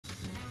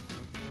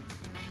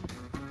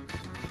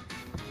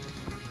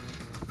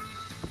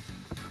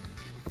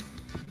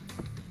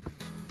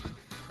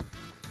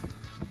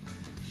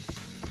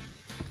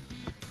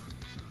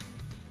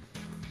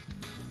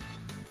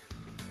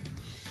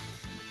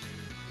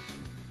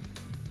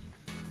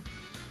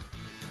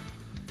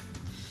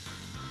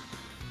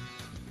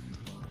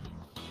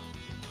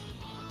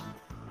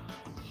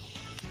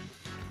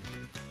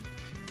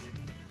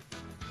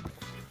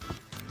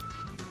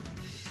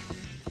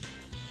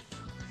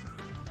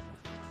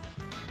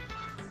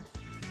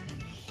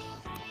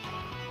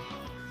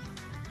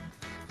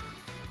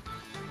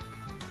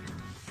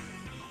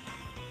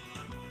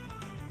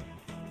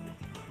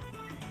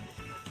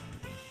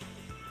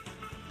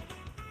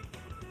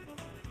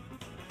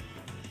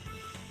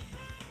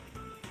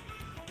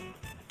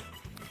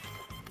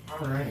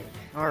Alright,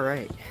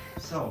 Alright,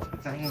 so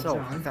if anyone's so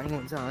on, if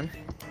anyone's on,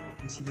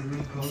 you see the room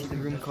you code see the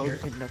pinned room up code here.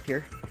 pinned up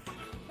here.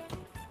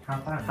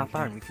 Hop on, we Hop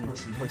can on, we can play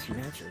some play some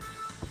matches. matches.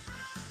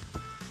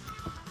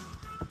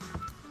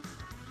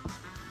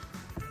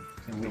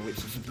 Gonna Gonna wait wait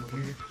for for some some people people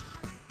here. here.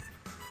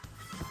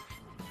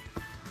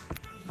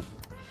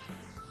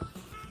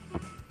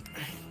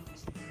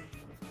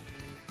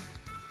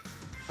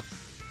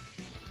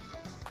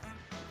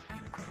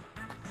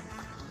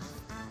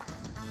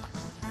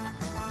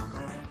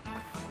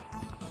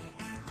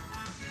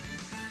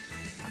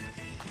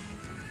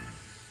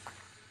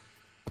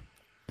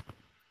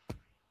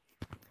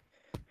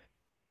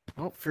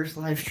 Well, first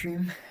live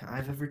stream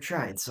I've ever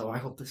tried, so I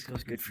hope this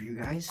goes good for you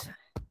guys.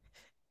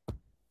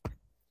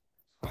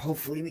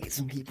 Hopefully we get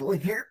some people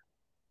in here.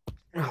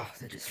 Oh,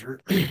 that just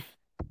hurt. It's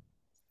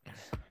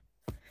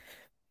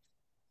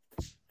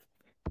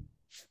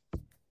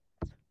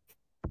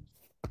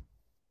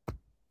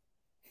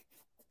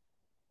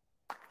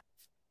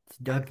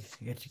Doug.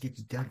 I got to get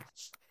to Doug.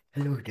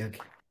 Hello, Doug.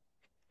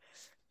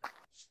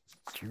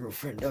 It's your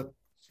girlfriend, Doug.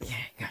 Yeah,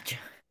 gotcha.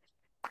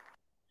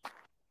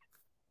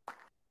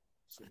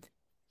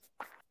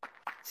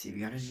 See if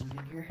we got anyone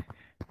in here.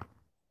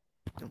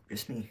 Nope,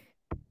 just me.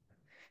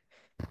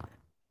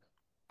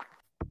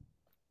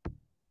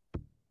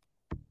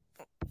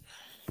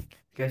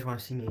 If you guys want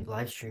to see me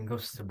live stream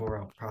Ghosts of Tabor,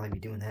 I'll probably be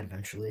doing that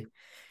eventually.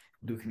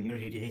 We'll do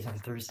community days on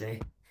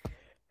Thursday.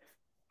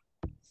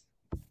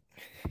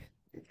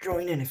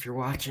 Join in if you're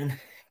watching.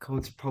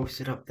 Code's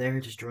posted up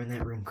there. Just join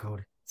that room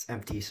code. It's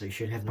empty, so you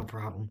should have no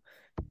problem.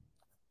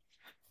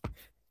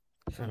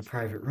 It's not a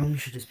private room. You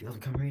should just be able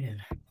to come right in.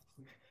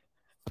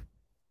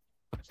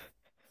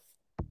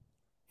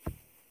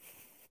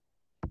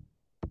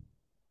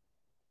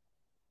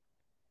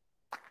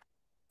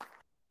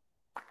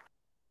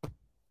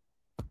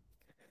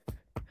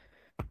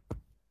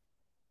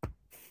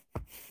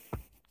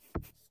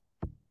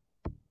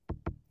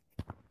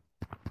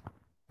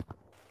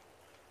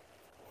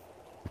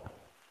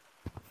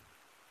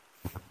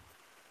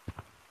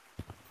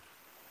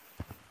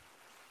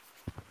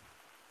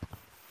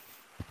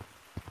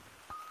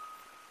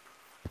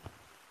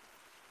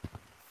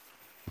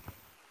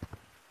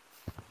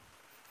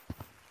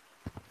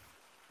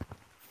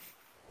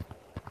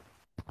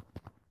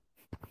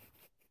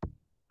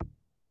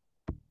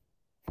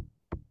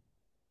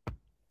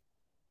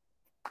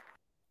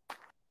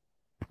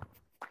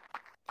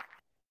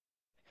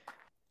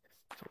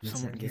 So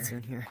someone gets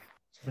in here.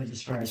 Let me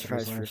just Let try me his just try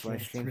first his live first stream.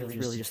 live stream. It's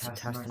really just a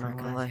test, I'm not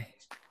gonna lie.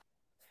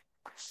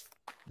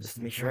 Just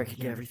to make sure I could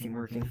get everything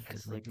working,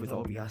 because like with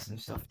OBS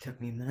and stuff, it took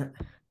me a minute.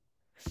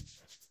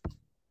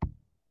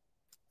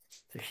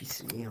 So she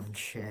see me on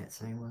chat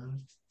saying, well,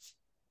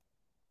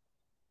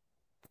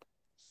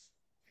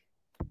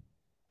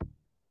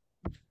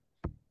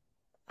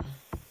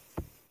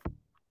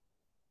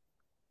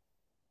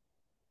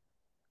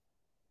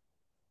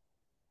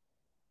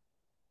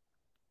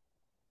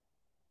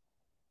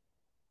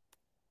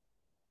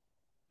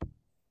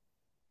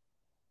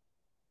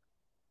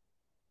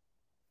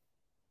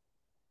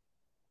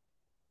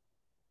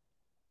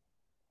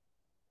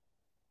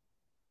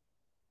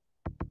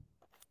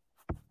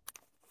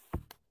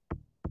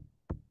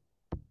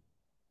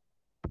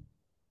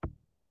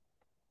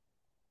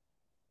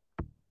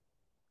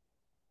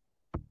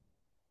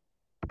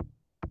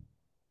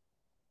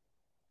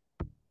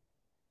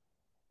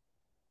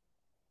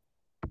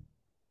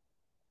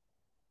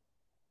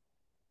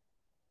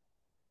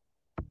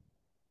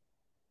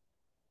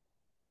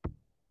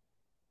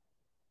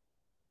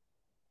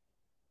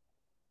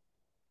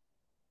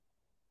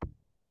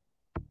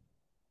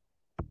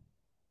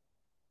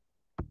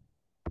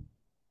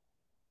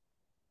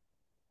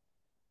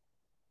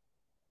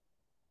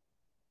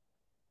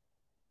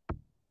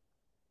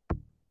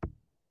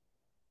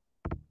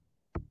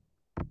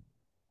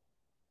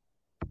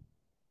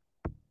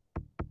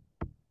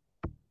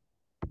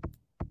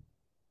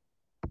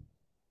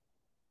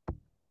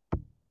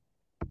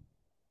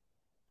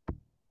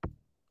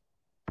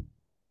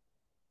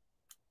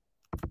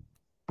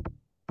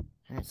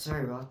 alright,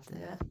 sorry about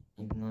that,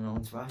 even though no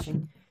one's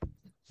watching.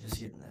 Just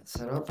getting that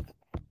set up.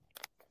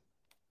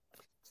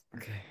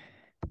 Okay.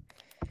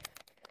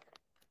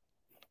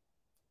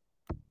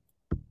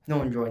 No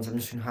one joins, I'm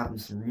just gonna hop in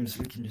some rooms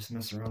so we can just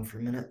mess around for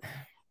a minute.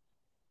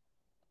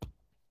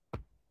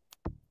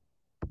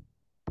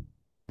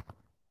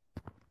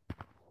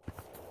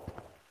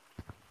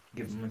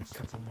 Give them a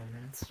couple more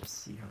minutes,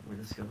 just see where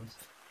this goes.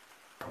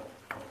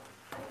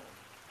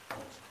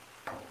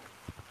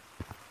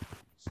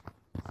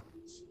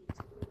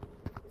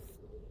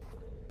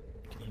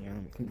 Hang on,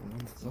 let me keep one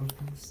phone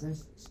from this thing.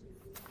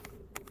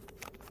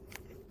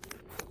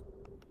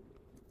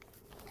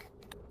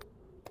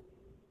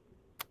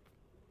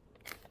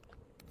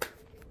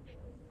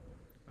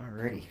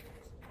 Alrighty.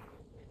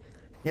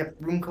 Yep,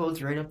 room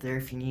code's right up there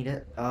if you need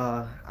it.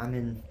 I'm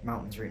in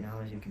mountains right now,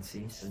 as you can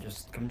see, so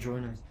just come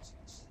join us.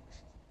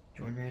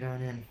 Join right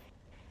on in.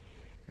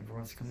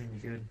 Everyone's coming,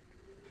 you're good.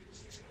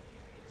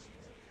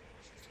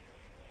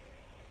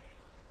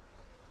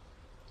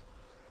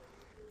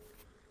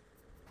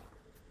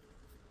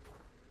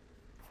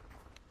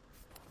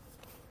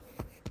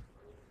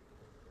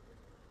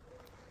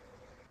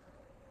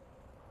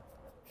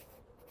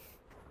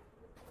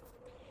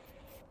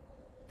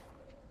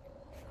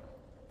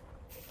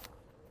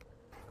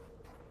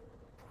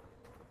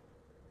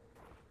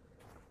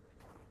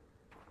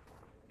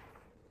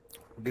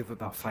 We'll give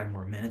about 5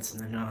 more minutes, and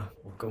then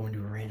we'll go into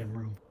a random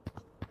room.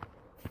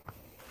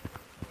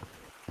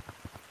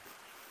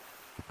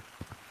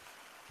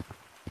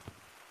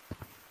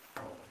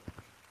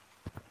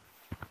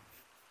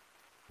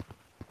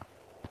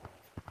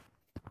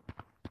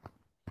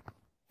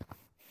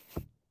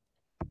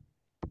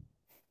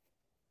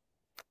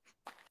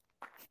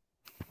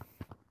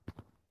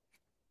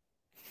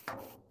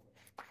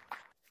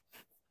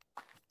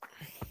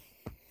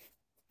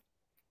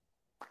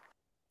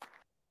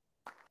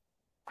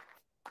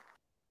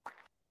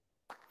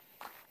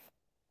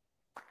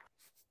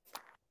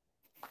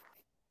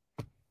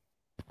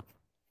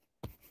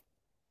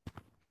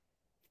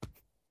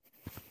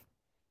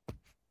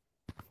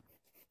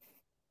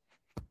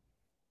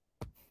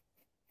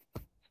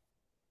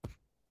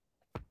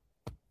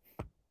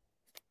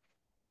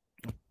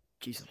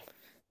 Jesus.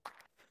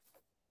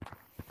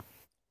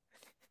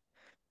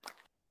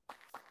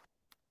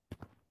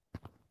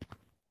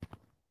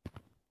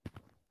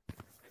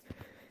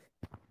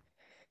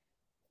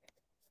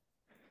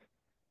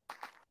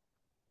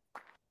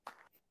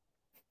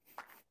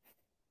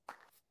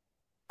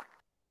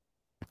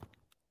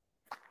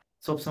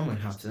 So someone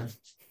hops in.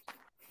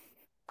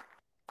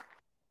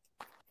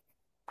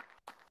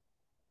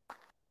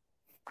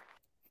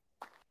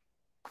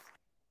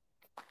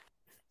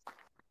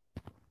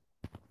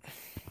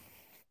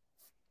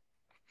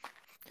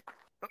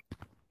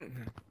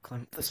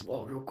 Climb up this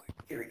wall real quick.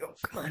 Here we go.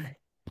 Come on.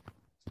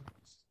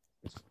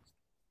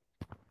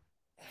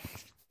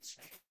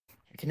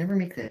 I can never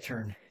make that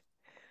turn.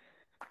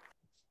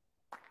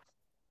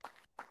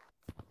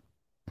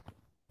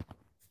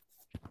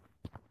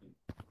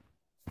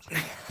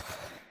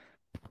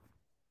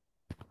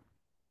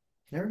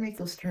 Never make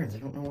those turns. I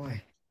don't know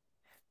why.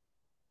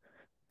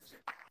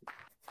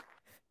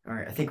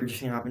 Alright, I think we're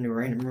just gonna hop into a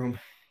random room.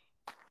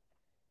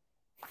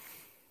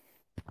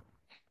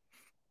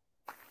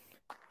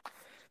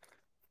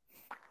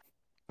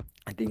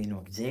 I think I know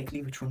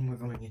exactly which one we're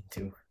going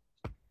into.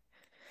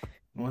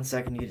 1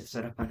 second to get it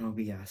set up on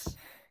OBS.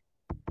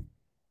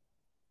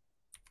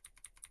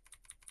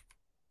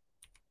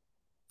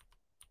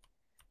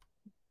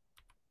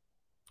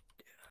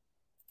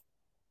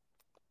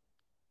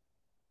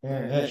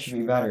 Yeah, that should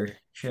be better.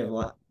 Should have a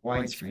lot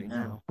widescreen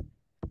now.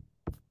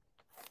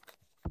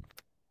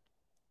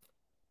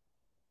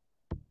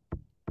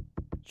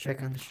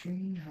 Check on the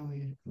screen. How are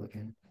you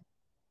looking?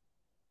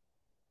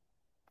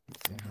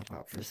 Let's hop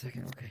out for a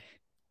second. Okay.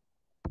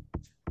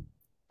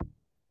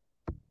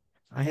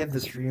 I have the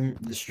stream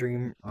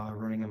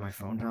running on my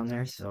phone down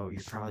there, so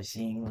you're probably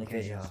seeing like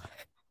a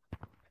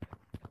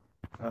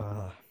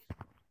what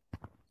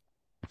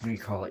do you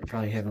call it? You're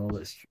probably having a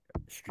little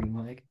stream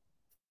lag.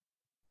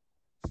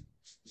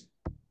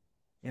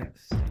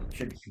 Yes,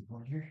 should be people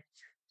in here.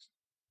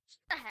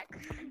 The heck?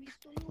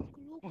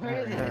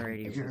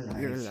 Alrighty, you're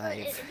Is live.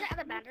 it out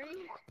of battery?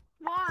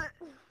 What?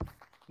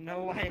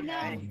 No way.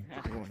 No.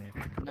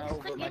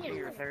 No, but my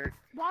fingers hurt.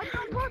 Why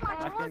don't you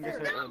My fingers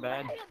hurt really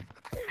bad.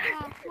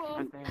 well,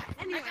 My thing.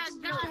 anyway,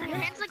 your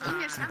hands like in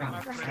your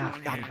stomach.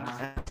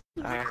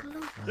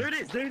 There it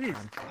is. There it is.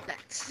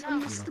 No.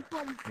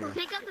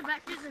 Take out the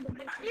batteries and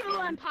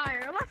Evil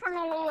Empire. Left from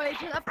all the way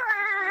to the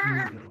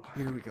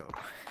Here we go.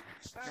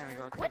 There we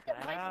go. What the Take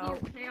that fuck out.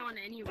 do you play on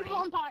anyway?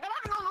 Evil Empire.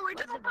 Left all the way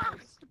to the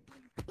box.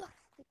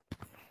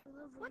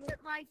 What's it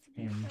like to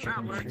be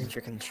And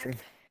checking the stream.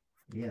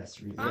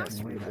 Yes,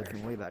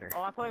 looking way better.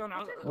 Oh, I play when I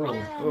was. Whoa, Oh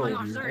whoa, my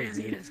gosh, dude. there it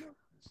is.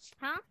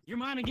 Huh? You're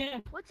mine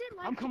again. What's it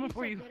like? I'm to coming be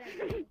for so you. good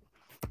at it?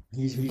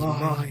 He's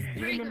mine.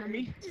 You remember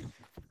me?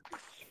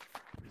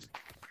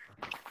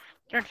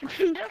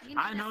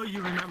 I know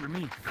you remember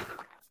me.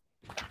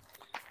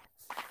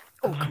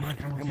 Oh, come on.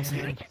 I almost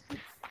had him.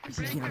 Just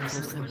tag or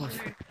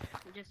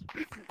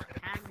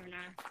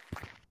not.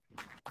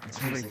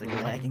 It's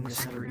like lagging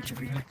this out of reach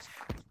every time.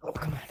 Oh,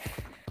 come on.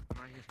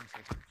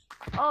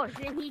 Oh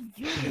shit, he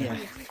juiced Yeah.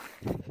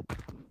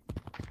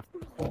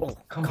 Oh,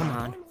 come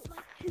on.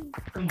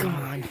 Come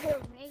on.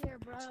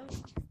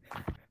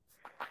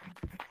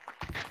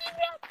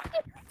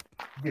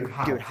 Dude,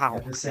 how? Dude, how?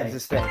 Have to say.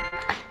 This thing.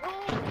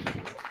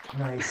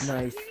 Nice.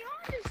 Nice. Can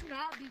you just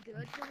not be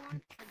good for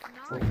once?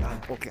 Oh,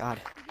 Not God. Oh,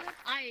 God.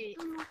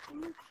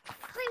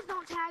 Please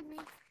don't tag me.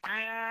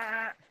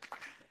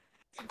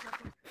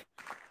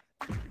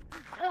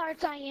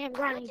 Alright, I am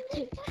running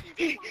too.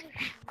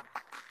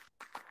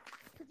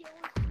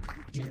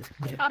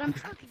 Got him.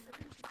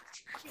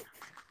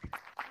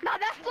 No,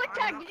 that's flick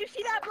tag. Did you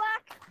see that,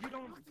 Black? You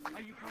don't.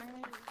 Are you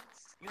playing?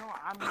 You know,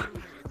 I'm.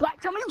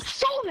 Black, tell me I'm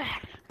so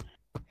mad.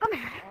 Come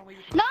here.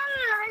 No,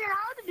 you're not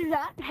allowed to do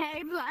that.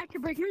 Hey, Black,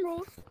 you're breaking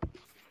rules.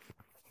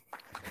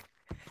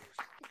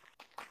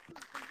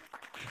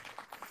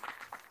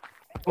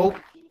 Oh.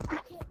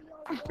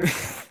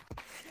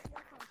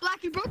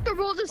 Black, you broke the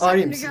rules a Oh, I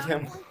second didn't see ago.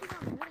 him.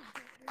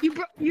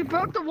 You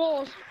broke the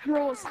rules.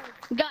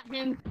 Got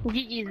him.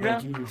 GG's, Oh, bro.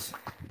 jeez.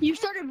 You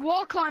started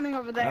wall climbing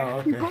over there. Oh,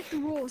 You okay. broke the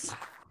rules.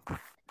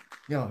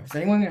 Yo, is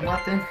anyone gonna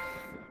hop in?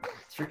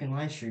 This freaking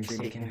live stream's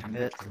taking a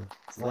bit.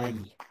 It's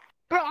laggy.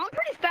 Bro, I'm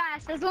pretty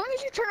fast. As long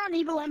as you turn on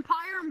Evil Empire,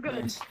 I'm good.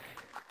 Nice.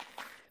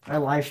 My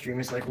live stream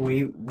is like way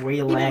Evil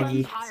laggy.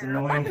 It's Empire.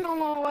 annoying. I'm on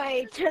my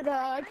way to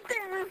the.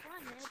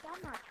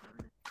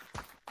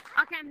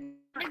 Okay, I'm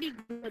gonna be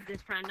good with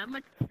this friend. I'm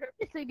gonna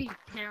purposely be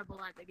terrible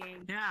at the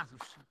game. Yeah,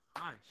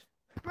 nice.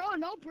 Bro,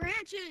 no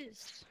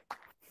branches.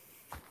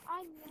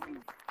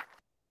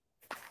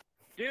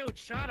 Dude,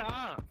 shut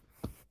up.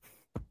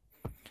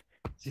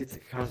 See get the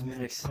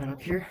cosmetics set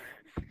up here.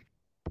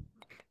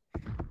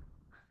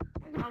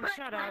 Oh,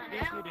 shut up.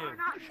 Yes, you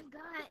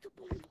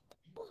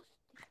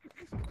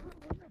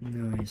do.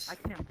 Nice. I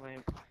can't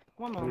blame.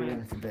 One We're moment.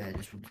 in for bed.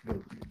 Just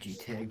go G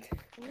tag.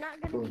 I'm not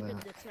gonna Pull be good that.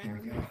 with this There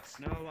we friend.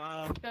 go. No,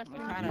 I'm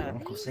kind of.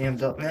 Uncle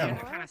Sam's up now.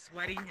 kind of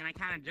sweaty, and I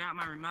kind of dropped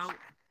my remote,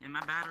 and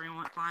my battery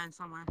went flying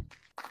somewhere.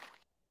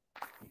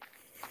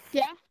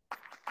 Yeah.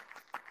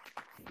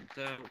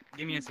 So,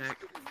 give me a sec.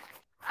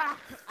 Ah,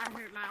 I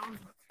hurt my arm.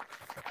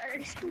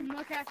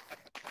 Okay.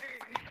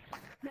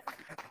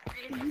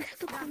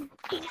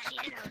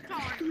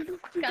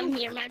 Come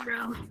here, my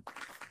bro.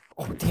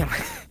 Oh damn.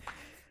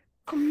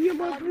 Come here,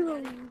 my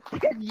bro.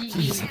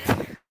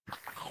 Jeez.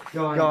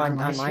 Yo, on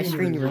my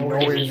screen you were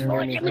nowhere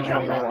near me. I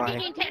don't know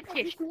why.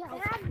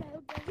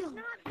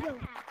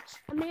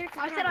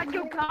 I said I'd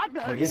go God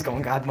Oh, mode. he's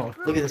going God mode.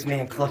 Look at this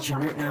man clutching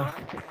right now.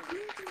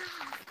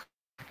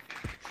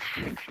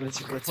 Let's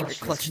start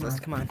clutching this.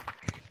 Come on.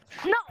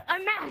 No, I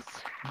missed.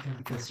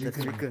 Because you're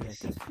good at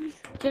this.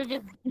 They're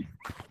just...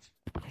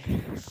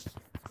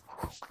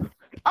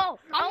 Oh,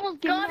 I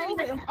almost got it.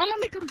 I'm gonna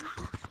make him.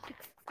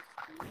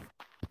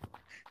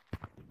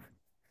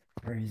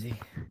 Where is he?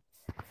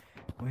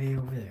 Way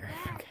over there.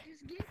 Okay.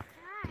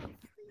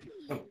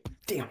 Oh,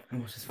 damn. I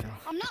almost just fell.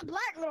 I'm not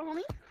black, little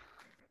homie.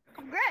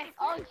 I'm gray.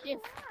 Oh, shit.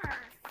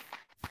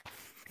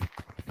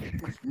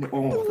 No,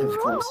 oh, that was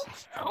close.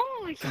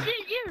 Oh, shit,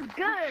 you're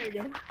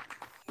good.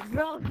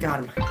 Bro, Got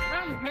him. my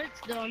arm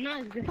hurts, though. I'm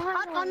not good.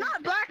 I'm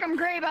not black, I'm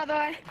gray, by the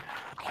way.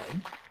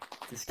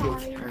 This kid. My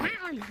Alright.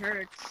 arm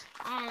hurts.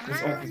 Oh, This,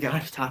 oh my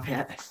gosh, top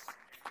hat.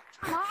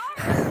 My arm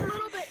hurts a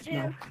little bit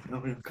too.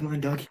 No. Come on,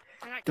 Doug.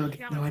 Doug.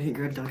 No, I didn't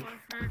grab Doug.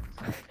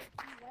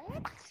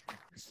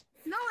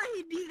 No way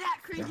he'd be that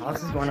crazy. Yeah,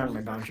 how's this going on in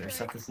my boundary? I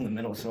set this in the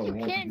middle so it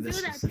won't can't do this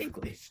do that,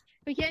 specifically.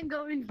 We can't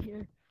go in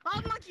here.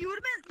 Oh, Monkey, you would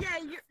have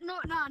been. Yeah, no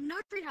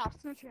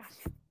treehouse, no treehouse.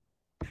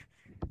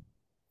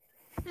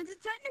 And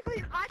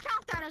technically, I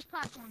count that as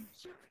platform.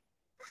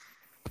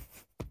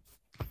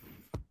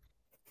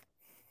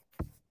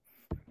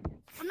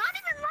 I'm not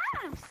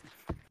even last.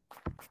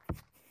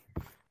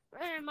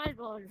 I might as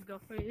well just go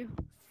for you.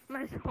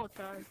 Might as well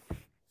try.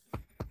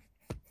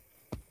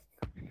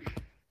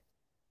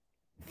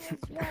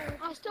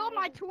 I stole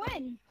my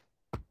twin.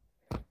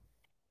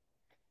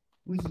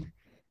 Wee.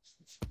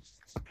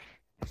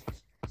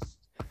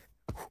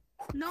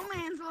 No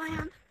man's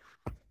land.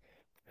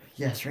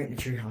 Yes, right in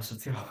the treehouse.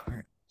 Let's go.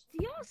 Alright,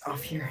 Do y'all see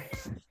off here.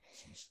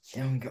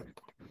 Down we go.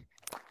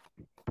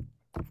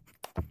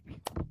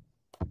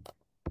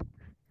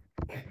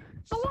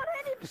 the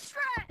one-handed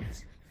strat?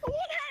 The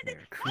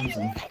one-handed.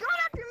 Cruising. Hey, go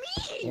after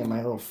me. Yeah, my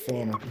little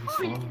fan up. I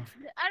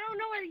don't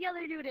know where the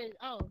other dude is.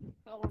 Oh.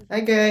 Hi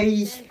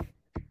guys.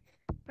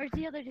 Where's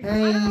the other dude? I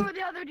don't know Hey. where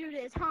the other dude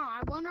is, huh?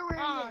 I wonder where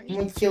Oh, he is. I'm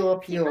gonna kill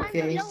up here, He's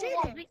okay? behind the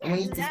wall. We I'm can't gonna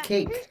do eat this that.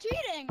 cake. Who's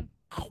cheating?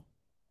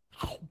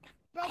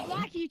 Bro,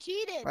 Black, you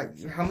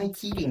cheated. How many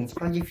cheating? It's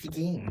part of the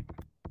game.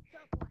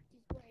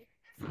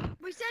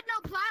 We said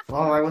no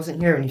platform. Oh, I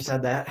wasn't here when you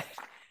said that.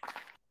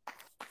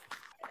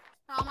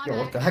 Oh, my Yo,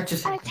 what bad. the heck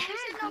just We said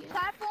no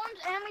platforms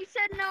and we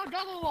said no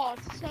double walls,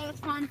 so it's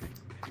fine.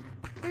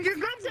 You're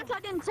good since I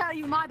didn't tell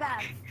you, my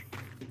bad.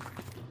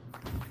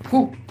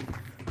 Whew.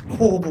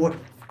 Oh boy.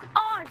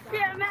 Oh,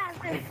 shit,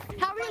 master.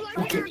 How are you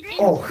liking Okay. our game?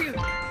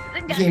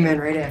 Oh, came in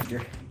right after.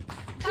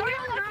 How are you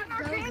liking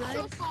our game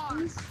so far?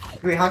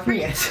 Wait, how can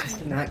you ask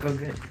did not go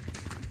good?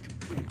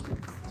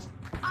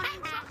 I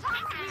mean,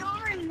 sometimes we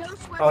are in no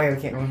sweat. Oh yeah,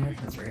 we can't go in there.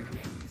 That's right.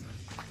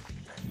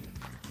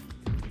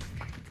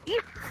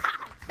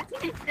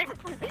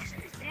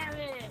 Damn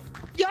it.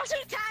 Y'all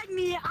should tag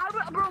me.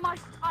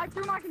 I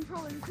threw my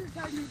controller. You should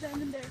tag me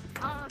then and there.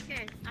 Oh,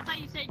 okay. I thought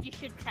you said you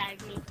should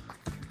tag me.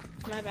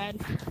 My bad.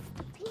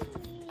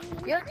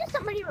 Yo, there's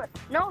somebody.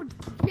 No,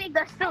 Pig,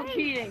 that's still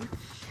cheating.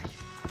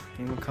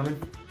 Anyone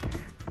coming?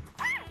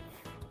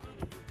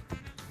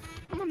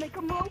 I'm gonna make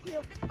a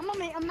mobile. I'm gonna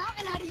make a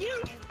mountain out of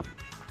you.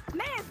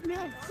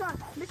 Man, son,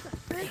 Mr.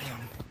 Bitch.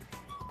 Damn.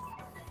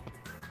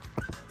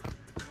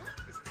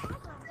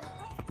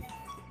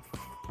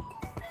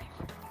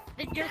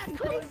 Did your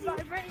controller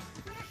vibrate?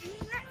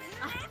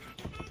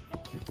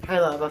 Hi,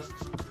 Lava.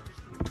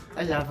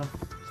 Hi, Lava.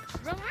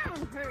 Bro, my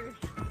arm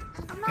hurts.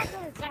 I'm not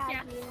gonna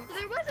tag you.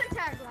 There was a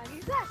tag lag,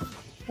 exactly.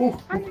 Ooh,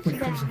 we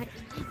cruising.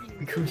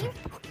 We cruising.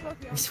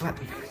 We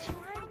sweating.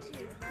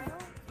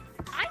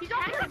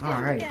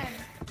 All right.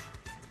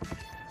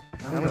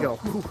 Let me go.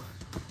 Whew.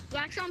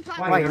 Black's on Why,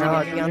 platform. you're not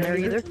allowed to be on there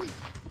either?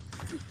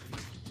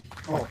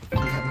 Oh,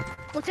 yeah.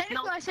 Well,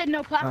 technically I said no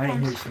I didn't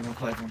platforms. hear you say no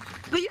platform.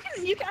 But you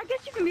can, I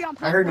guess you can be on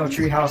platforms. I heard no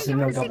treehouse and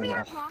no You wanna see double me wall.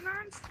 have long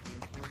arms?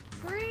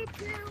 3,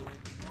 2,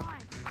 1.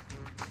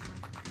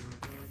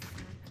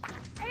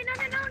 Hey,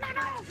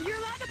 no. You're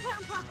allowed to put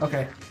on pop.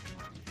 Okay.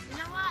 You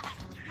know what?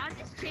 I'll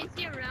just chase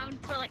you around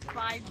for like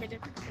 5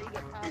 minutes until you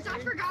get Since I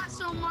tired. forgot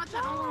so much,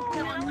 I don't want to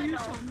put on mute,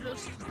 so I'm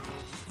just.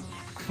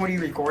 What are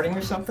you recording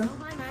or something?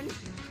 Hi, man.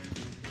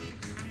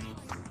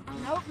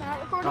 Nope,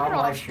 not recording Oh, at I'm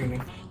all. live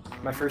streaming.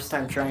 My first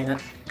time trying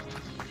it.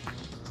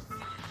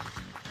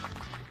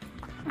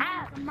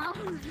 Ah,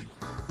 Mountain.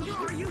 Yo,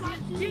 are you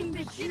watching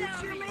the shoes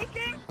you're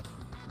making?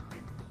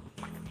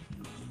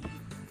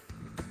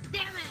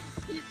 damn it!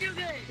 You're too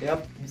good.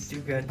 Yep, it's too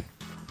good.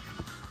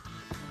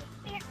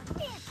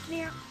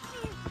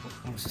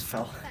 Almost just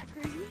fell.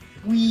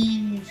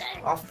 Whee!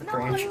 Off the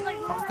branch.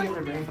 Off the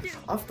other branch.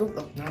 Off the,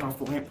 oh, not off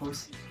the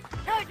lamppost.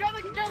 No, drop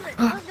it. Am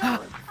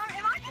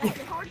I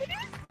making it hard to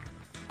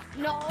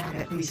do? No,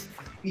 Yeah,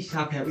 we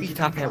Top hat. can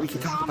talk about, we can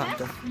talk about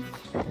this.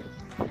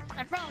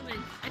 I promise.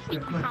 I think you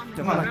promised.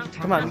 Come on, bro.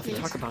 come on, we can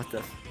talk about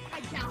this. I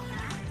doubt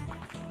that.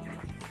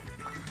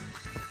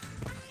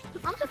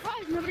 I'm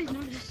surprised nobody's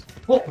noticed.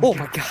 Oh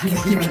my god,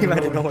 you came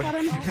out of nowhere. I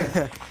don't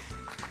know.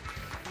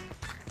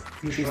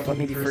 You should let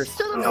me be first.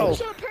 So the, No!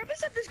 so the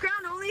purpose of this ground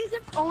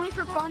only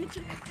for fun.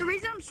 The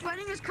reason I'm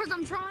sweating is because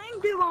I'm trying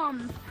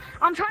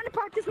to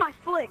practice my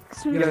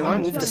flicks. You guys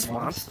want to move the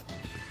swamps?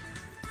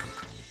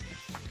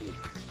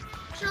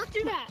 So let's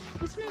do that.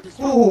 Let's move the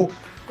swamp.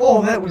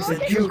 Oh, that was a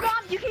Okay, juke.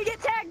 swamp, you can get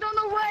tagged on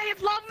the way.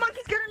 If Lava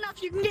Monkey's good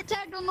enough, you can get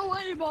tagged on the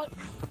way, but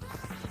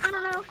I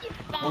don't know.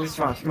 Oh, these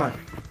swamps, come on.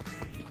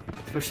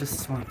 Push this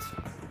swamps.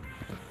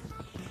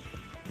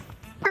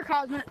 For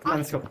cosmetic. Come on,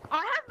 let's go. I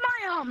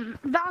have my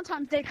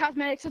Valentine's Day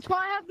cosmetics. That's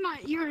why I have my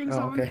earrings Oh,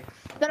 on. okay.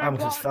 That I I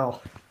almost just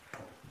bought. fell.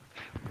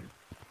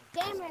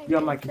 Damn it. You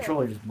got my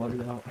controller just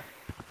buttered out.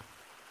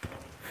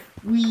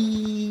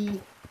 Whee!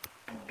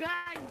 Guys,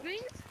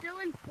 Green's still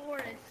in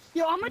forest.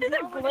 Yo, I'm gonna do the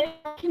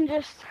glitch and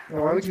just.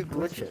 Why would you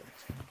glitch it?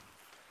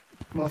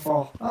 I'm gonna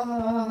fall.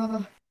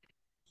 Ah!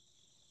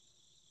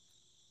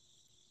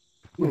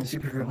 Ooh,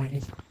 super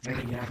growing. I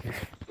gotta get out here.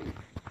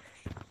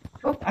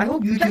 Oh, I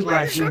hope you do That's why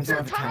live the shorts streams all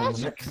are the time,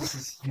 tunnels. because this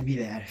is gonna be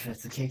bad if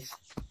that's the case.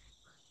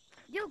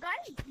 Yo,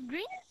 guys,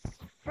 Green is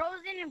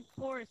frozen in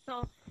forest,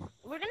 so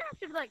we're gonna have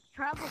to like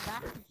travel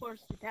back to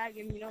forest to tag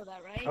him. You know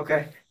that, right?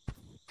 Okay.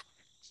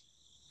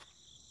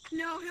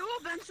 No, he'll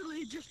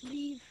eventually just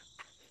leave.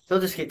 They'll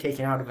just get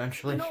taken out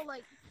eventually. No,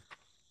 like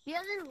he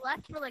hasn't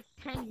left for like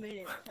 10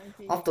 minutes. I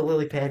think. Off the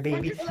lily pad,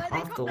 baby. Just let it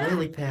Off the come back.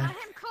 lily pad. Let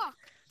him cook.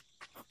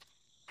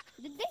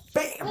 Did they?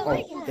 Bam!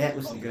 Oh, that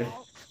wasn't good.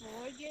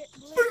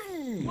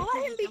 We'll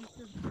let him be.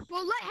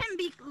 We'll let him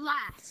be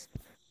last.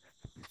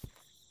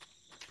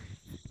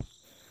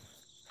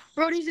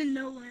 Brody's in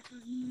no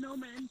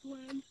man's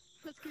land.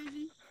 That's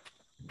crazy.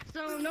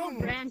 So no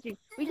branching.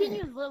 We can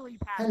use lily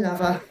I pads. love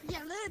her. Yeah,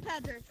 lily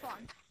pads are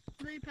fun.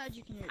 Lily pads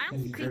you can use. I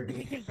don't think Dirty.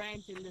 we can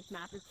branch in this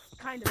map. It's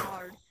kind of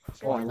hard.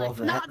 Oh, I love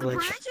No, that the glitch.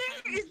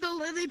 branching is the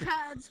lily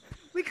pads.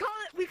 We call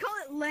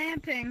it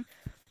lamping.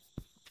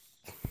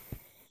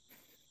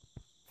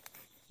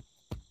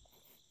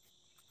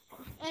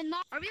 And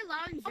not. Are we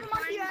allowing Lava zip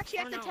Monkey, you lines actually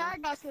or have to no?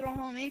 tag us, little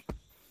homie.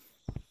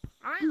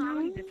 Are we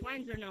allowing zip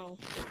lines or no?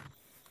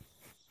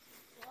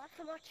 Last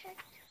time I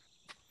checked.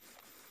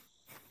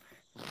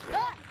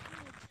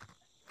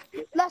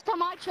 Last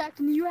time I checked,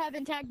 and you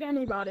haven't tagged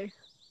anybody.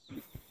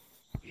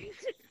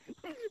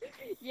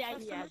 Yeah,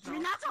 yeah. I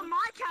mean, that's on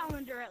my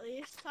calendar at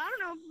least. I don't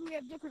know if we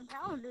have different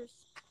calendars.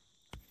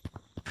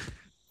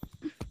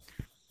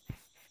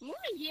 Move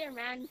it here,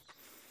 man.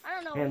 I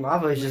don't know. Man,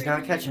 lava is just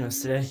not catching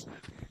us today.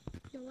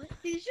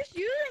 He's just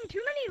using too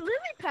many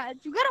lily pads.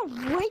 You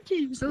gotta wait to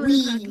use the Whee!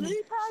 lily pads.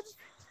 Lily pads,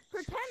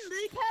 pretend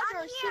lily pads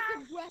are a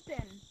secret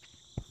weapon.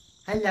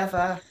 I love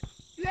her.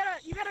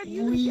 You gotta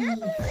use Whee! them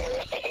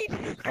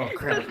carefully. Oh,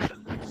 crap.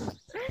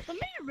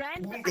 Somebody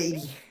ran.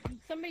 Baby.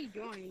 Somebody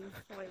joined.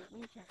 Wait,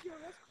 let me check. Yo,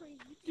 that's crazy.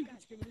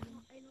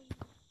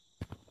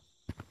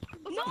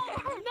 No, no,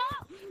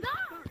 no.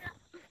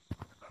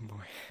 Oh,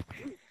 boy.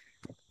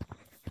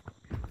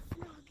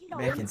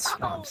 Back in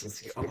swamps,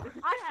 let's go.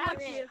 I have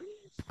it.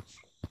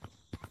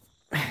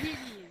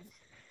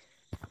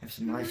 Have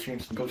some live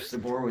streams, some Ghost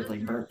of the Boar with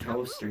like burnt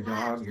toast or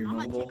dog or I'm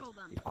gonna mobile. tickle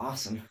them.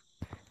 Awesome.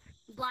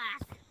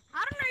 Black.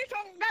 I don't know you're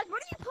talking, guys.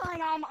 What are you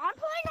playing on? I'm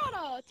playing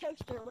on a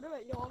toaster. What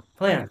about y'all?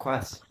 Playing on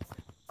Quest.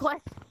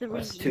 Quest 3.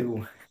 Quest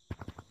 2.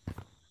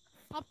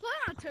 I'm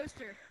playing on a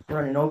toaster.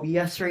 Running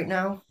OBS right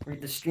now.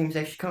 The stream's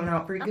actually coming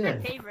out pretty That's my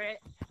good. favorite.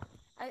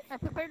 I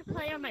prefer to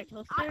play on my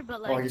toaster, but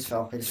Oh, I like just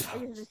fell. I just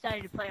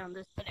decided to play on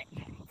this today.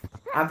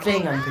 I'm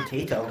playing on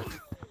potato.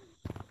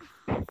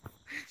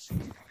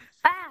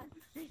 Ah!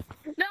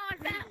 No, I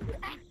fell.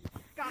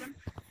 Got him.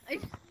 I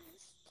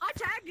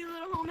tagged you,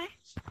 little homie.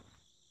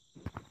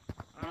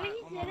 Alright,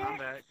 hold on, I'm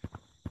back.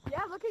 Yeah,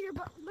 look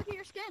at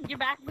your skin. You're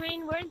back,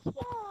 Green. We're in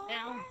spawn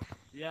now.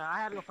 Yeah, I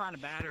had to go find a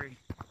battery.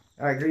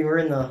 Alright, Green, we're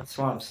in the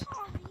swamps.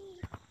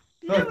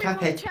 No, Oh, we top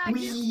won't head. tag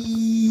you.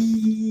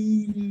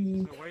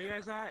 Whee! So where you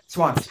guys at?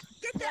 Swamps.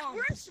 Get that.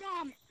 We're in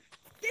swamp.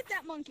 Get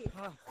that monkey.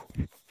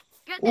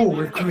 Get Oh, that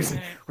we're monkey.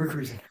 cruising. We're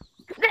cruising.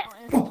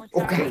 Oh,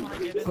 Okay. I wanna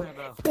get in there,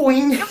 though.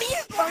 Boing!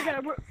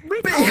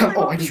 Okay, Bam!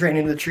 Oh, I just ran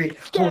into the tree.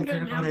 Holy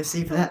crap, how did I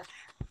save that?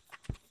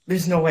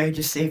 There's no way I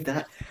just saved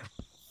that.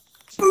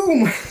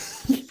 Boom!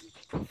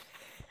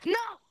 No.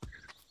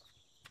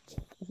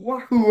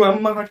 Wahoo,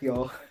 I'm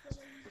Mario.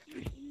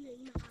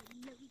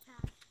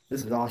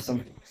 This is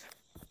awesome.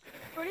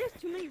 Bro, there's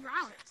too many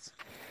routes.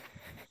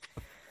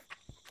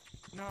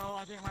 No,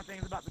 I think my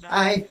thing's about to die.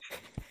 I.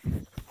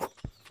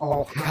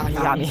 Oh, God, he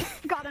got me.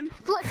 Got him.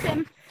 Flipped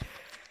him.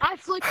 I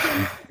flipped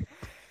him.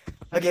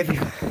 I gave you.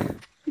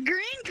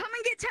 Green, come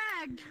and get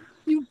tagged.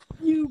 You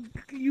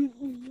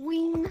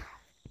wing.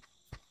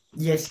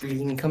 Yes,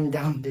 Green, come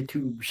down the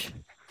tubes.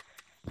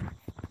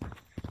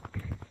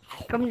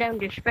 Come down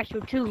to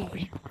special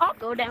tubes. I'll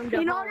go down to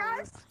You know, hole.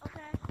 guys?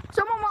 Okay.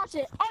 Someone watch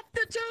it. Up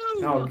the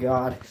tube. Oh,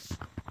 God.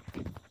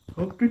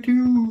 Up the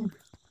tube.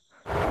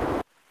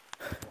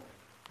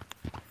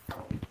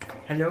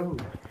 Hello.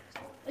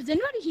 Is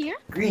anybody here?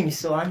 Green, you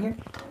still on here?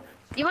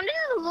 You want to do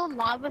the little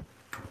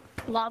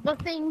lava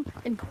thing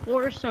in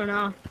force or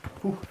not?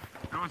 I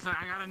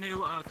got a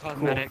new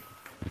cosmetic.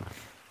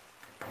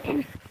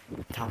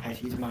 Top hat,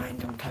 he's mine,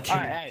 don't touch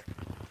Alright, him. hey.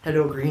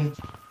 Hello, Green.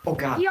 Oh,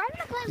 God. You are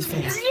gonna He's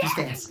play fast, with he's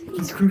fast.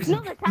 He's cruising,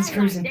 No, the he's tagline,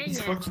 cruising, dang he's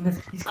it. clutching us,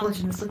 he's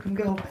clutching us. Look him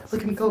go,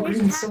 look him go, Where's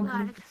Green's so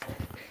tagline?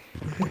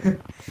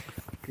 good.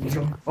 Green's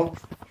going, oh,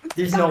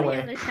 there's no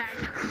way.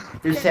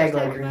 There's tag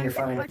like Green, you're I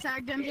fine.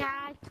 tagged him.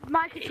 Yeah,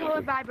 my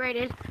controller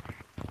vibrated.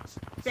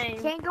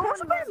 Same. Can't go on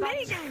the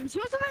mini games. Who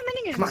wants to play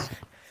mini Come games?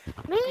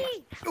 on.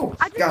 Me? Oh,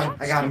 I just got him,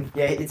 watched I got him.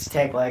 Yeah, it's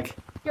tag lag.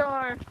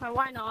 Sure.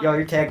 Why not? Yo,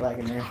 you're tag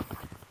lagging, man.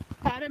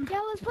 Had him. Yeah,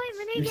 let's play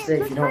mini You're games. safe,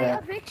 Let's you know play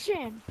that.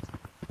 eviction.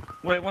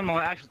 Wait, one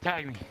more. Actually,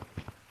 tag me.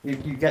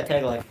 You got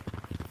tag lag.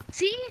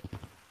 See?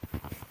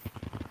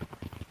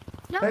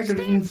 No, Hey,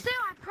 Green. stand still.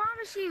 I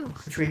promise you.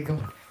 Which way you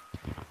going?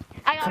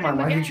 I got Come him on,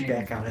 why again. did you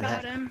back out of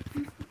Got that? him.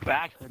 But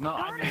actually, no,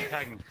 I didn't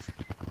tag me.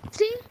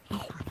 See?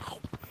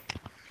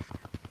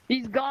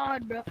 He's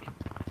gone, bro.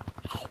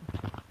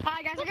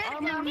 Hi guys, I got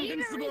I'm him.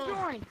 invincible.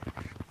 Rejoin.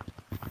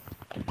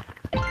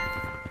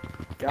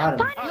 Got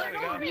him. Oh, there we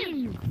go. Don't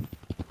leave.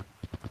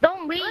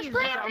 Don't leave. Let's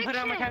play I'm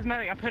putting on my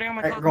cosmetic. I'm putting on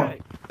my Alright, go.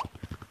 cosmetic.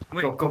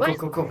 Wait, Go, go, go,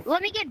 go, go.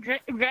 Let me get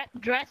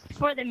dressed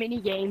for the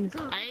mini games.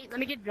 Alright, let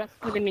me get dressed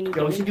for the mini Yo,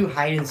 we games. should do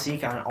hide and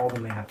seek on all the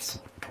maps.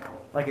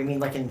 Like, I mean,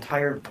 like, the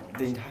entire...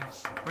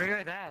 where you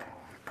guys at?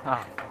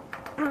 Oh.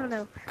 I don't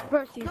know.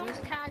 First, don't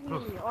tag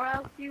me, or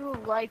else you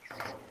like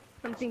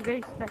something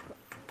very special.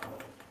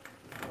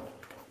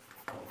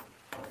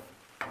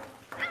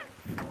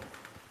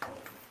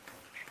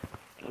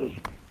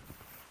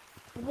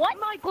 What?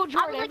 Michael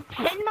Jordan? I was like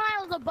 10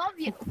 miles above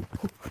you.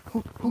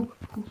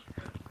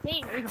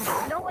 Hey,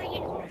 no way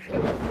you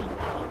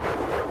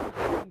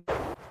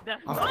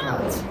That's Oh, God.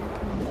 not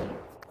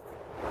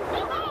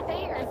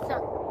fair. It's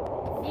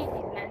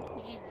easy, man.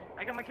 Easy.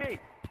 I got my cape.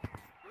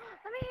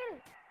 Let me hit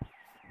it.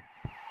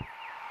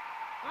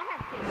 I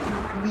have to.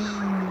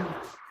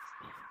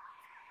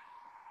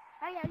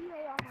 Hey, yeah,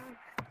 yeah.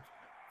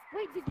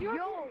 Wait, did you?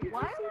 Yo,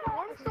 why are my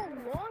arms so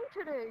long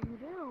today? You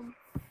do.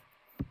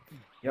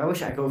 Yo, I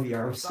wish Echo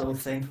VR was still a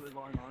thing.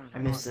 I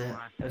missed it.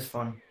 It was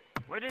fun.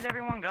 Where did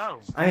everyone go?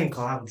 I'm in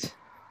clouds.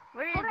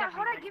 Where is Hold on,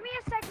 everybody? give me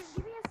a second,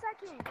 give me a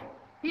second.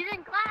 He's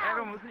in clouds.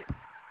 Everyone was.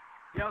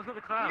 Yeah, I was with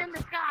the He's clouds. in the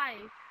sky.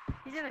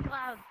 He's in the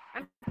clouds.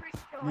 I'm pretty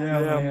sure.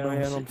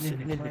 man, I'm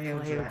sitting in the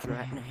clouds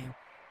right now.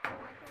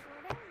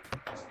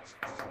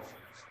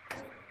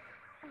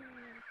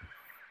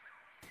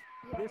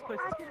 This place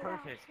is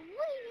perfect.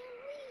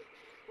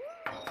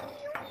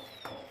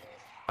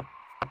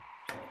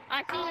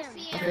 I see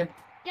him. Okay.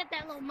 Get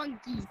that little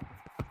monkey.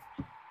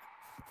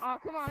 Oh,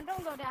 come on.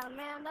 Don't go down,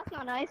 man. That's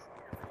not nice.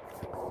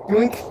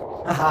 Yoink.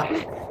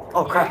 Haha.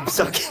 Oh, crap, I'm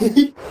stuck.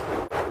 Hey,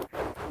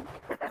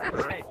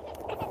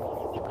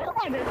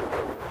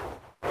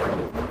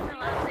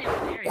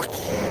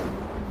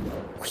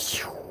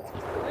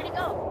 Where'd he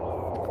go?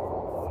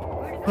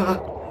 Where'd he Uh,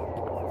 go?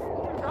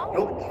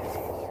 Nope.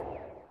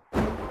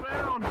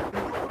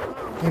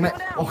 Damn it.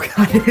 Oh,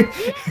 God.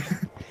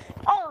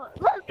 Oh,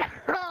 let's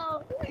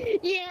go.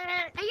 Yeah.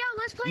 Hey yo,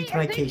 let's play Eat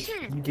my cake.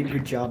 eviction. You did a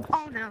good job.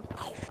 Oh no.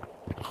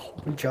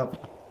 Good job.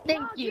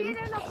 Thank No, you. get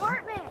in an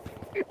apartment.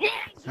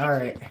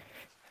 Alright. Get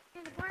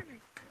in an apartment.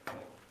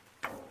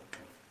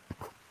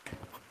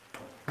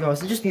 No,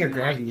 is it just me or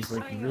gravity is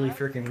like really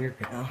freaking weird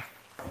right now?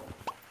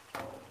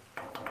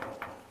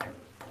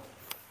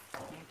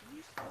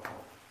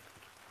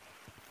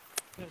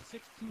 the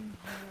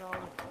 $1,600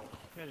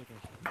 credit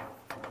card.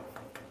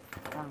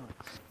 How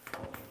much?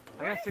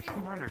 I got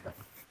 1,600.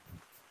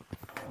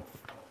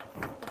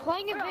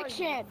 Playing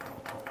eviction.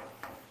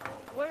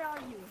 Where are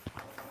you?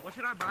 What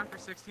should I buy for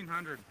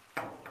 1,600?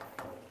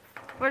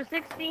 For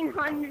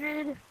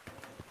 1,600.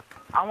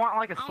 I want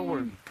like a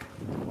sword.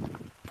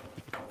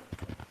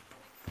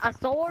 A I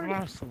sword?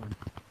 want a sword.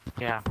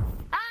 Yeah. No,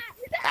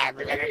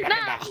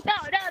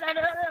 no.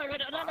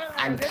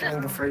 I'm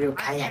coming for you,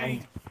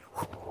 Kayane.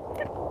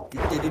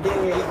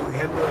 Today you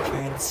have no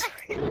chance.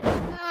 No,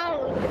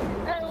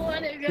 I don't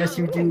want to go. Yes,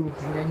 you do.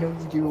 And I know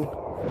you do.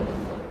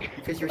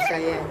 Because you're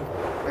Cyan.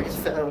 I just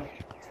fell.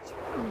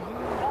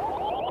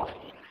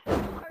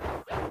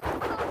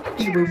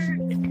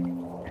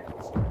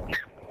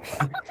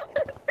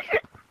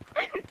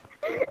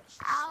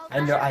 I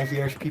know I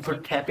hear people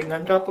tapping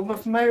on top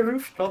of my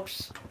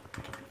rooftops.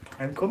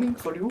 I'm coming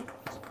for you.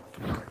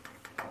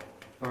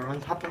 Or on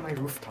top of my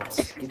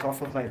rooftops. Get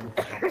off of my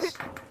rooftops.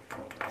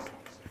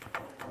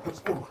 Oh,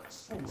 oh.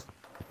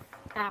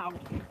 Ow.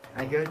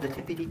 I hear the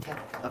tippity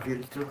tap of your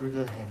little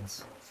grizzled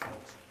hands.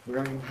 Where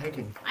are you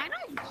hiding? I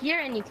don't hear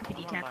any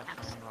tippity tap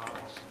taps.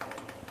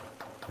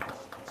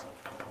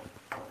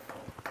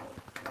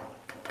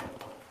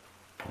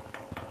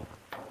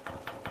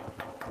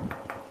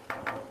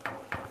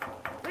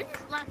 Where's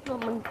this last little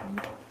monkey?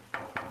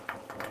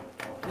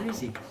 Where is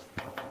he?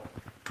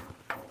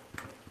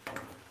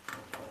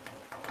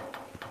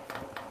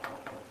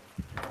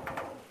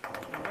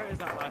 Where is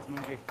that last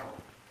monkey?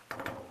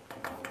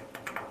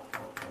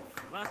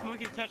 Last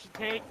monkey touch and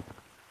take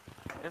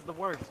is the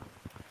worst.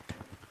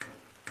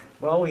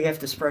 Well, we have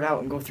to spread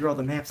out and go through all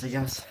the maps, I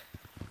guess.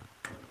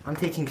 I'm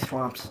taking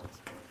swamps.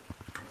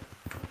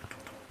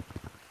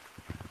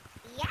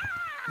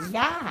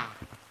 Yeah!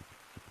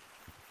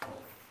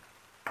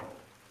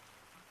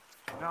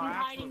 No, He's actually,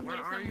 hiding where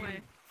here are you?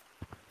 somewhere.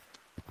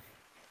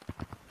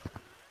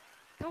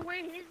 No,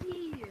 where is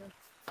he?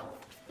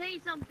 Say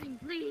something,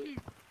 please.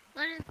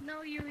 Let us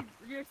know you're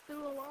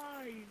still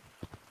alive.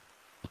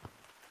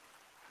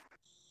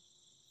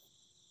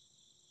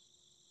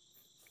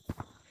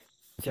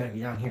 It's gotta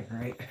be down here,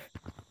 right?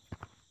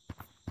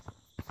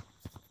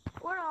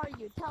 Where are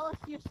you? Tell us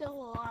you're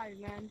still alive,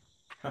 man.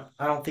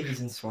 I don't think he's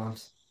in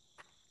swamps.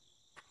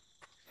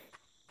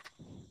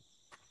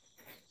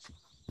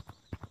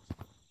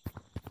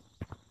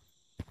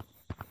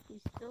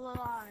 He's still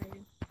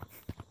alive.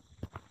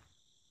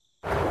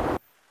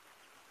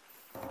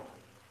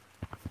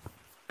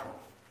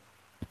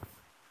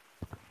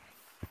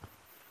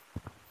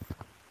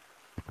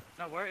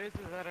 No, where is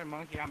this other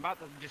monkey? I'm about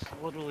to just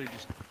literally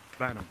just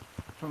ban him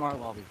from our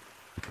lobby.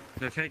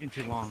 They're taking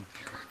too long.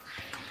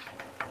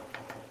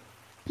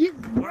 He's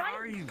Where right.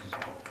 are you?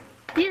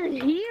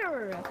 He's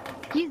here.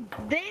 He's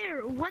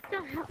there. What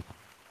the hell?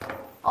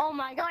 Oh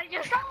my God!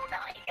 You're so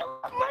nice, you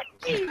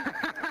monkey.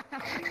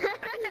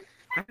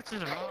 That's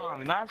just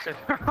wrong. That's just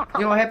wrong.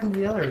 You know what happened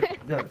to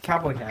the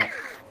cowboy hat?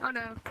 Oh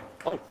no.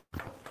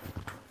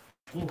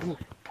 Ooh,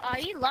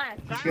 He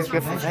left. I He's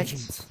don't got know.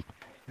 legends.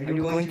 Are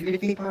you going to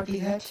get me party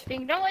hat?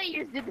 Think no way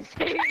you did the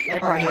same. Hi,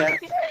 party hat.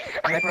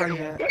 Hi, party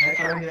hat. Hi,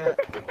 party hat.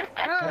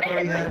 Hi,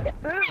 party hat.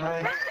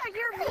 Hi.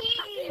 You're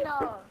mean.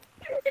 Oh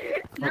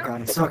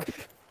God, I suck.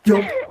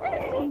 Yo.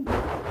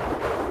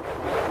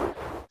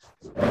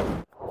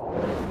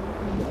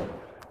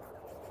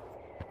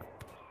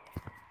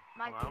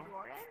 Mike Hello?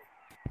 Jordan?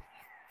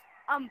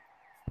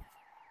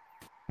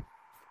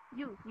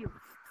 You. You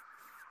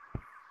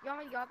want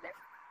me to go up there?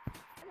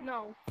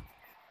 No.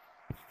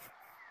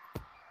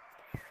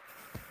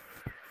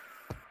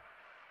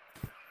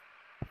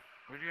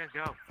 Where'd you guys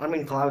go? I'm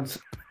in clouds.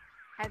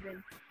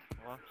 Heaven.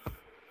 Hello?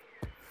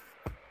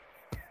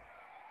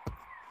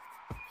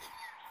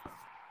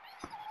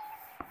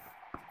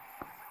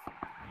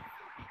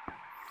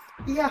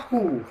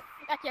 Yahoo!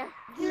 Gotcha.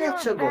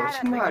 Let's You're go. bad It's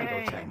at the Mario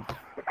game. time.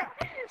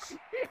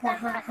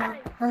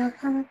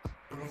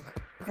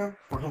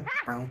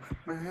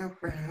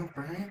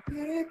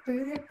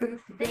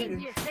 Stay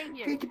here. Stay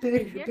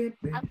here.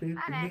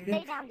 Alright,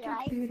 stay down,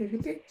 guys.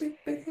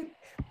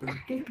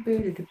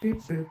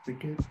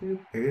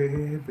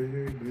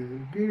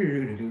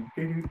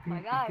 My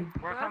God.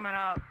 We're coming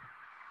up.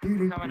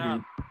 We're coming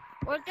up.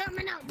 We're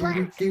coming up.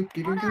 Let's. We're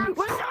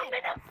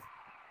coming up.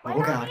 Oh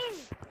God,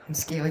 I'm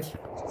scared.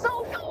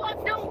 Don't go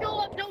up. Don't go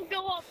up. Don't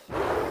go up.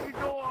 You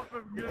go up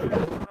and get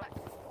it.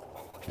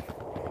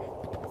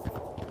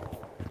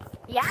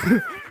 Yeah.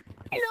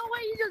 No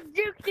way you just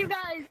juked you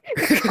guys.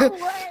 No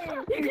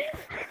way.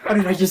 How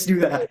did I just do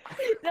that?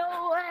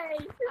 No way.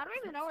 I don't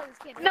even know where this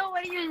kid is. No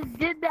way you just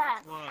did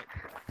that. Look.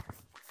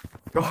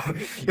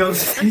 Yo,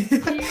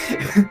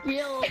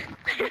 Kill.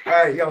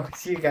 alright, yo,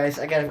 see you guys.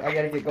 I gotta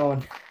get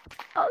going.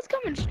 I was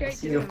coming straight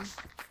See to you. him.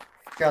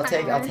 Here, I'll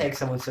tag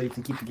someone so you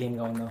can keep the game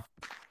going though.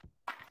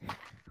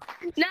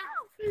 No.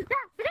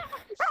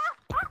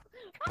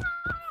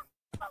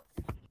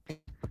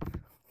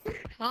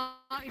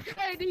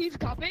 Hi, and he's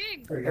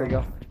coming. Here we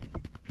go.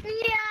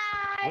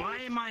 Yeah. Why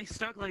am I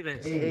stuck like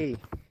this? Hey.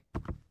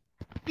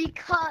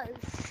 Because.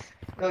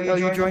 Yo,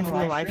 you joined from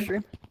the live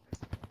stream?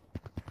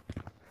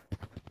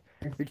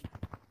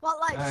 What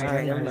life?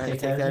 Alright, never mind.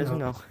 Take that as a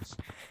no.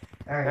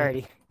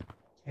 Alrighty.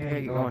 Here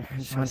you go. I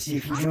just want to see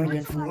if you joined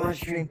in from the live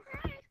stream.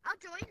 I'll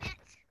join it.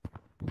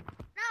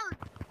 No,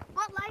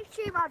 what live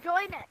stream? I'll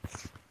join it.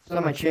 It's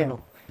on my channel.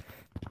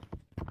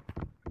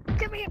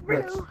 Come here,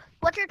 Brew.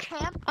 What's your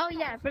champ? Oh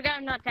yeah, I forgot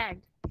I'm not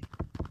tagged.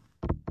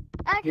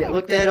 Okay. Yeah,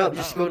 look that up.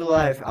 Just go to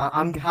live.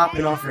 I'm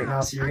hopping off right now,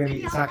 so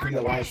it's not gonna be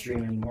a live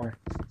stream anymore.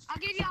 I'll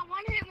give y'all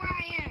one hint where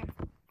I am.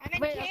 I'm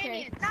in Wait, okay.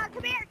 Canyon. No,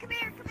 come here.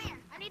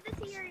 I need to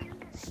see your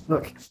user.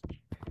 Look.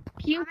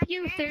 Pew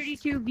Pew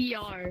 32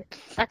 VR.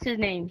 That's his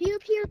name. Pew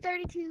Pew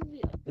 32.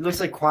 It looks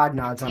like quad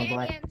nods on a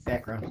black Canyons.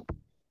 background.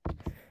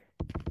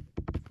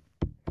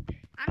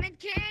 I'm in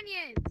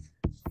canyons.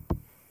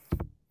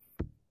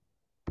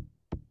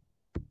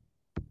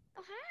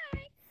 Oh,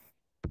 hi.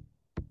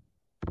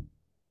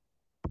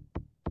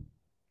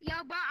 Yo,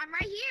 Bob, I'm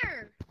right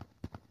here.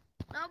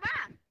 No,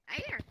 Bob,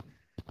 right here.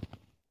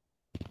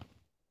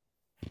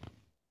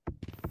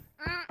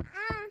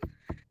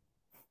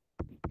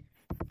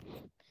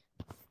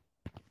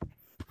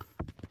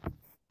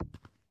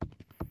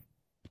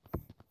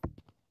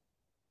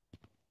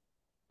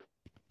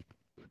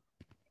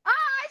 Oh,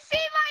 I see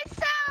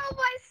myself.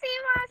 I see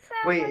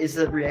myself. Wait, is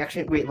the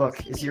reaction? Wait,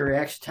 look. Is your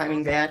reaction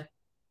timing bad?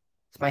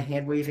 Is my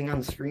hand waving on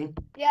the screen?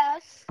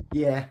 Yes.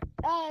 Yeah.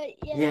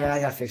 Yes. Yeah, I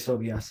gotta fix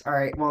OBS.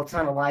 Alright, well, it's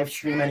not a live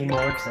stream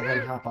anymore because I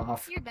gotta hop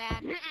off. You're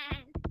bad.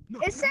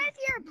 It says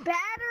your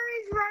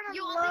battery's running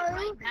You'll be low.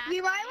 right back.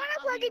 You might want to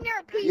plug in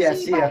your PC, Yeah,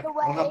 see by ya. the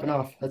way. I'm hopping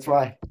off. That's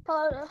why.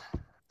 Hold on.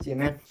 See ya,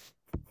 man.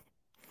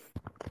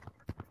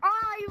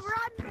 Oh, you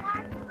run,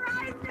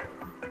 right?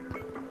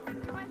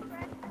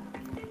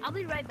 I'll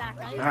be right back.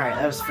 Right? Alright,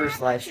 that was the first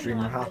live stream.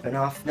 We're hopping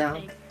off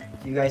now.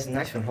 See you guys in the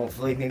next one.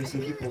 Hopefully, maybe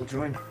some people will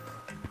join.